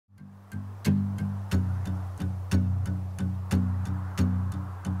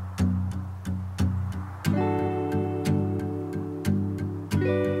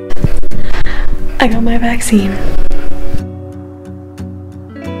I got my vaccine.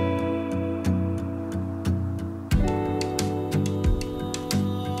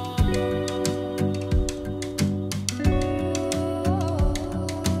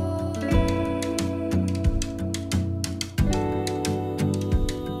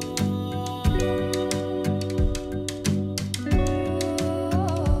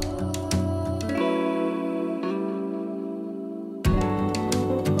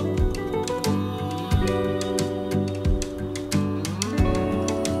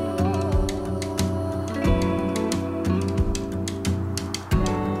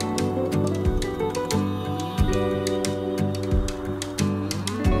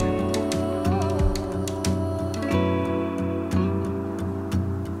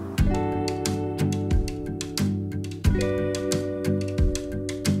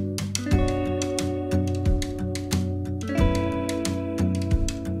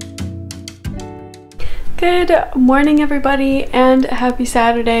 Good morning everybody and happy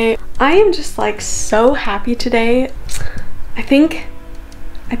Saturday. I am just like so happy today. I think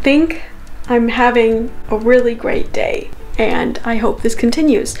I'm having a really great day and I hope this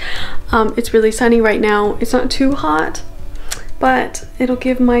continues. It's really sunny right now. It's not too hot, but it'll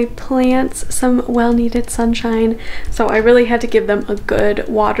give my plants some well-needed sunshine. So I really had to give them a good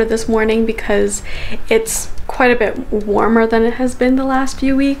water this morning because it's quite a bit warmer than it has been the last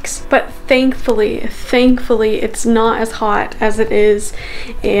few weeks. But thankfully it's not as hot as it is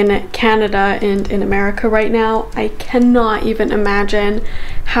in Canada and in America right now. I cannot even imagine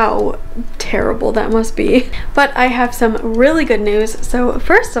how terrible that must be. But I have some really good news. So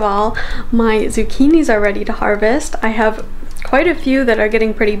first of all, my zucchinis are ready to harvest. I have quite a few that are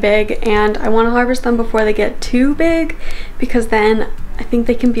getting pretty big and I want to harvest them before they get too big because then I think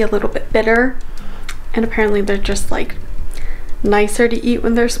they can be a little bit bitter, and apparently they're just like nicer to eat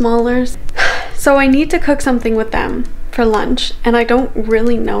when they're smaller. So I need to cook something with them for lunch and I don't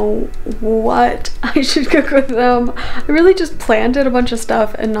really know what I should cook with them. I really just planted a bunch of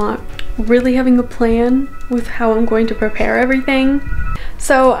stuff and not really having a plan with how I'm going to prepare everything.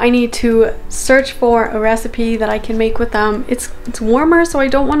 So I need to search for a recipe that I can make with them. It's warmer, so I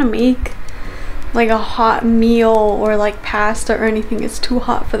don't want to make like a hot meal or like pasta or anything. It's too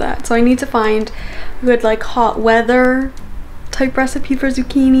hot for that. So I need to find a good like hot weather type recipe for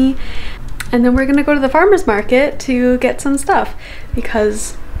zucchini. And then we're gonna go to the farmer's market to get some stuff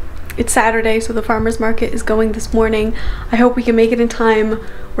because it's Saturday, so the farmer's market is going this morning. I hope we can make it in time.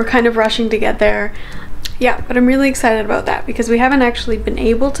 We're kind of rushing to get there. Yeah, but I'm really excited about that because we haven't actually been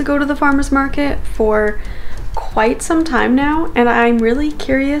able to go to the farmer's market for quite some time now, and I'm really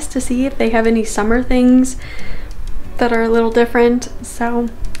curious to see if they have any summer things that are a little different, so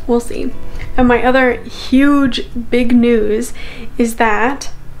we'll see. And my other huge big news is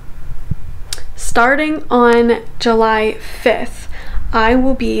that starting on July 5th, I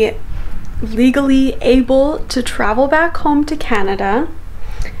will be legally able to travel back home to Canada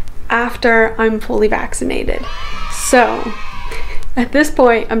after I'm fully vaccinated. So at this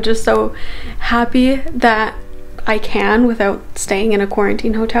point, I'm just so happy that I can without staying in a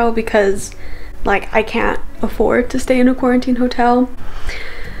quarantine hotel because like I can't afford to stay in a quarantine hotel.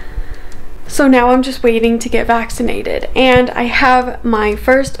 So now I'm just waiting to get vaccinated and I have my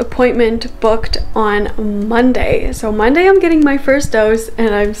first appointment booked on Monday. So Monday I'm getting my first dose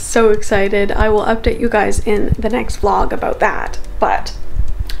and I'm so excited. I will update you guys in the next vlog about that, but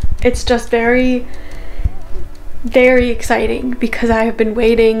it's just very exciting because I have been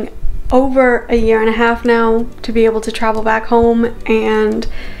waiting over a year and a half now to be able to travel back home, and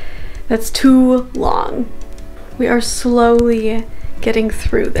that's too long. We are slowly getting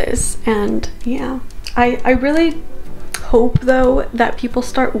through this, and yeah, I really hope though that people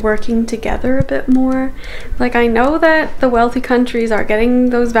start working together a bit more. Like I know that the wealthy countries are getting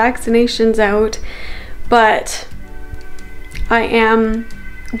those vaccinations out, but I am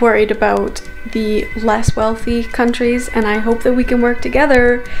worried about the less wealthy countries, and I hope that we can work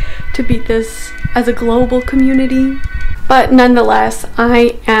together to beat this as a global community. But nonetheless,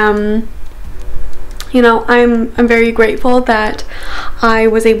 I am, you know, I'm very grateful that I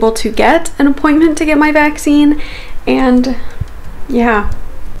was able to get an appointment to get my vaccine, and yeah,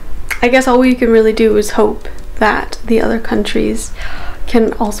 I guess all we can really do is hope that the other countries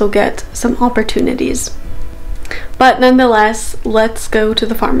can also get some opportunities. But nonetheless, let's go to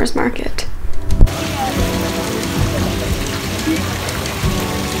the farmer's market.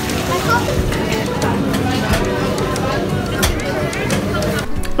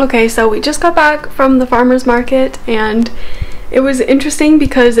 Okay, so we just got back from the farmer's market and it was interesting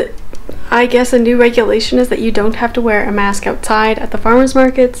because I guess a new regulation is that you don't have to wear a mask outside at the farmers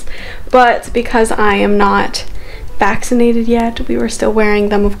markets, but because I am not vaccinated yet, we were still wearing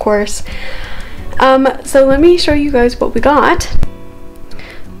them, of course. So let me show you guys what we got.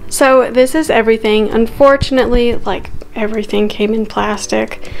 So this is everything. Unfortunately, like, everything came in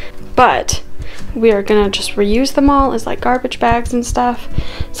plastic, but we are gonna just reuse them all as like garbage bags and stuff.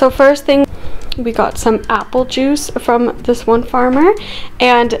 So first thing, we got some apple juice from this one farmer,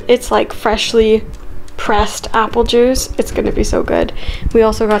 and it's like freshly pressed apple juice. It's gonna be so good. We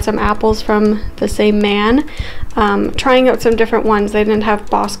also got some apples from the same man, trying out some different ones. They didn't have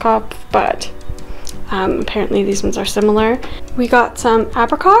Boskop, but apparently these ones are similar. We got some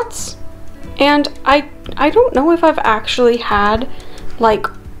apricots, and I don't know if I've actually had like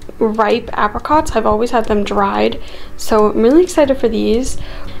ripe apricots. I've always had them dried, so I'm really excited for these.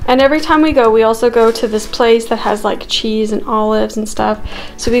 And every time we go, we also go to this place that has like cheese and olives and stuff.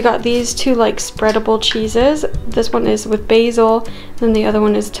 So we got these two like spreadable cheeses. This one is with basil, and the other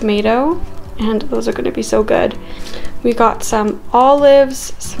one is tomato, and those are going to be so good. We got some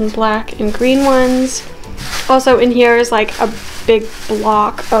olives, some black and green ones. Also in here is like a big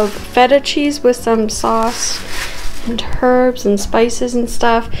block of feta cheese with some sauce and herbs and spices and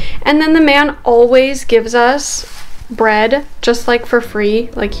stuff. And then the man always gives us bread, just like for free.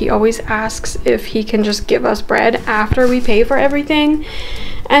 Like, he always asks if he can just give us bread after we pay for everything,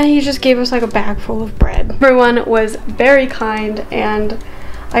 and he just gave us like a bag full of bread. Everyone was very kind, and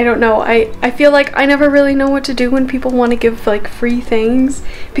I don't know, I feel like I never really know what to do when people want to give like free things,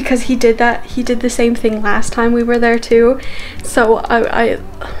 because he did the same thing last time we were there too. So I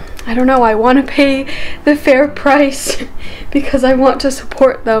don't know, I want to pay the fair price because I want to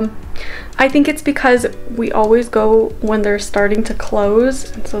support them. I think it's because we always go when they're starting to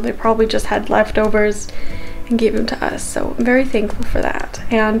close, and so they probably just had leftovers and gave them to us. So I'm very thankful for that.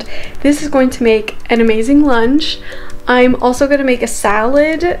 And this is going to make an amazing lunch. I'm also going to make a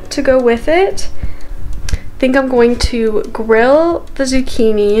salad to go with it. I think I'm going to grill the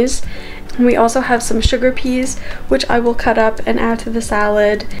zucchinis. And we also have some sugar peas, which I will cut up and add to the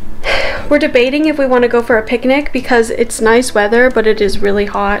salad. We're debating if we want to go for a picnic because it's nice weather, but it is really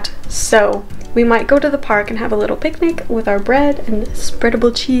hot. So we might go to the park and have a little picnic with our bread and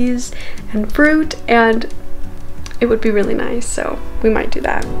spreadable cheese and fruit, and it would be really nice. So we might do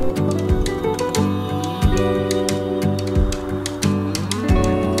that.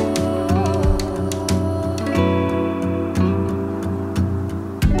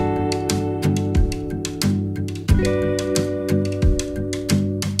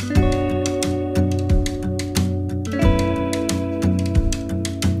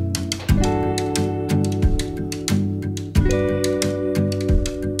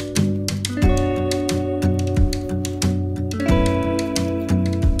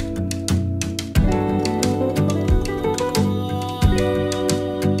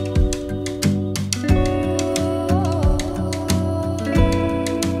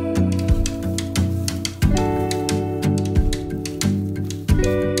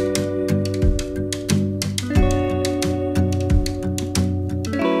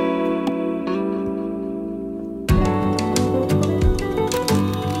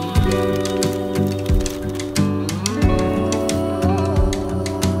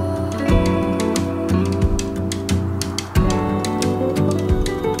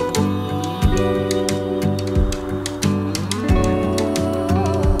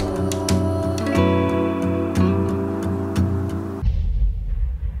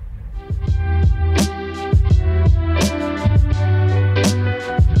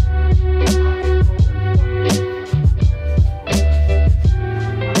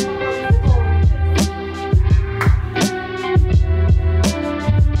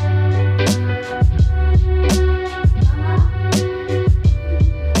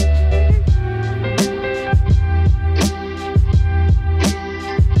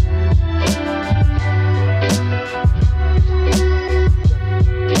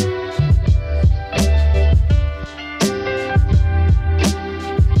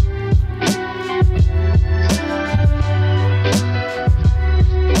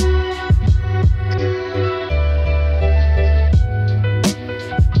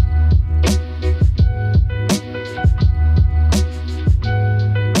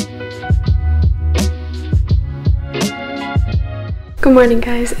 Good morning,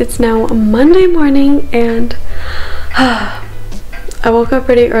 guys. It's now a Monday morning, and I woke up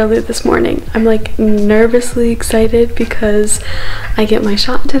pretty early this morning. I'm like nervously excited because I get my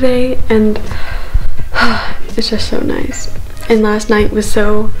shot today, and it's just so nice. And last night was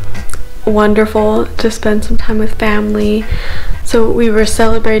so wonderful to spend some time with family. So we were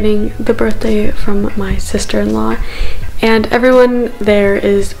celebrating the birthday from my sister-in-law, and everyone there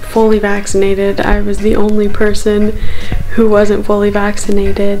is fully vaccinated. I was the only person who wasn't fully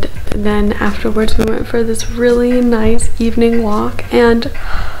vaccinated. Then afterwards we went for this really nice evening walk, and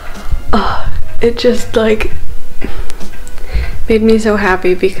it just like made me so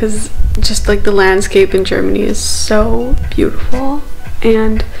happy, because just like the landscape in Germany is so beautiful,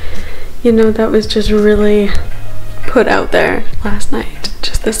 and you know, that was just really put out there last night.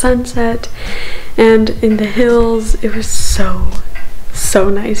 Just the sunset and in the hills. It was so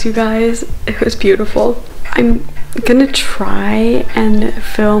nice, you guys. It was beautiful. I'm gonna try and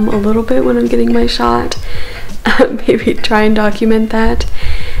film a little bit when I'm getting my shot. Maybe try and document that,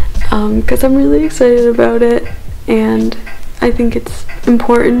 because I'm really excited about it, and I think it's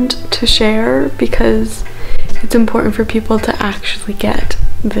important to share, because it's important for people to actually get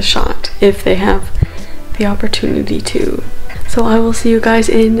the shot if they have the opportunity to. So I will see you guys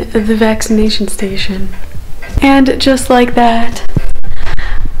in the vaccination station. And just like that,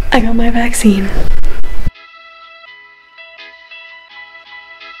 I got my vaccine.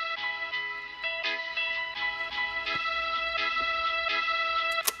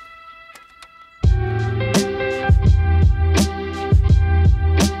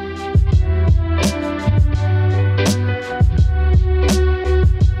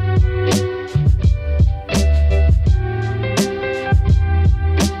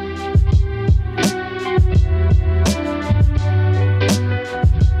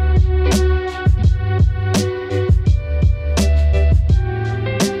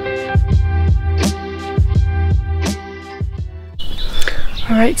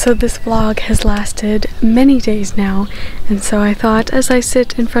 Alright, so this vlog has lasted many days now, and so I thought as I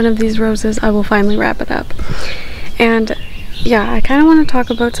sit in front of these roses I will finally wrap it up. And yeah, I kind of want to talk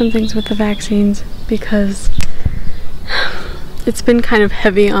about some things with the vaccines, because it's been kind of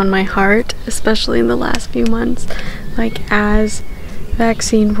heavy on my heart, especially in the last few months, like as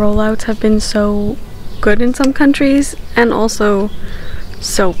vaccine rollouts have been so good in some countries and also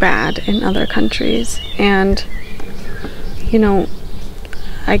so bad in other countries. And you know,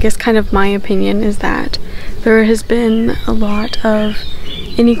 I guess kind of my opinion is that there has been a lot of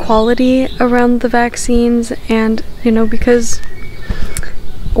inequality around the vaccines, and you know, because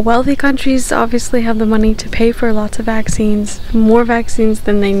wealthy countries obviously have the money to pay for lots of vaccines, more vaccines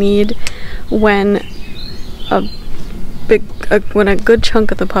than they need, when a good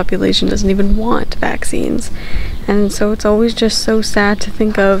chunk of the population doesn't even want vaccines. And so it's always just so sad to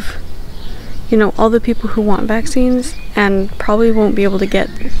think of, you know, all the people who want vaccines and probably won't be able to get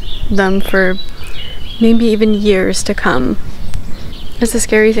them for maybe even years to come. It's a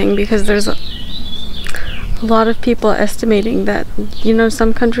scary thing, because there's a lot of people estimating that, you know,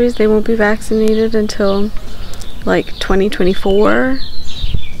 some countries they won't be vaccinated until like 2024.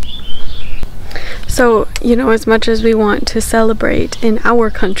 So, you know, as much as we want to celebrate in our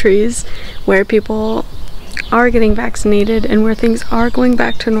countries where people are getting vaccinated and where things are going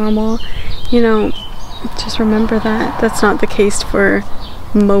back to normal, you know, just remember that that's not the case for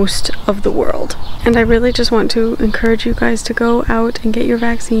most of the world. And I really just want to encourage you guys to go out and get your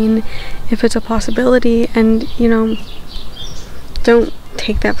vaccine if it's a possibility, and you know, don't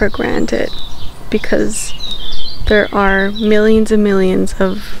take that for granted, because there are millions and millions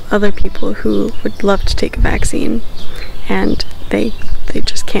of other people who would love to take a vaccine and they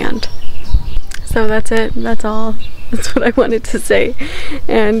just can't. So that's it. That's all. That's what I wanted to say.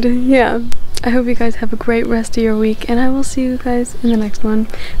 And yeah, I hope you guys have a great rest of your week, and I will see you guys in the next one.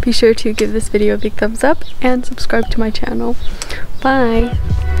 Be sure to give this video a big thumbs up and subscribe to my channel. Bye!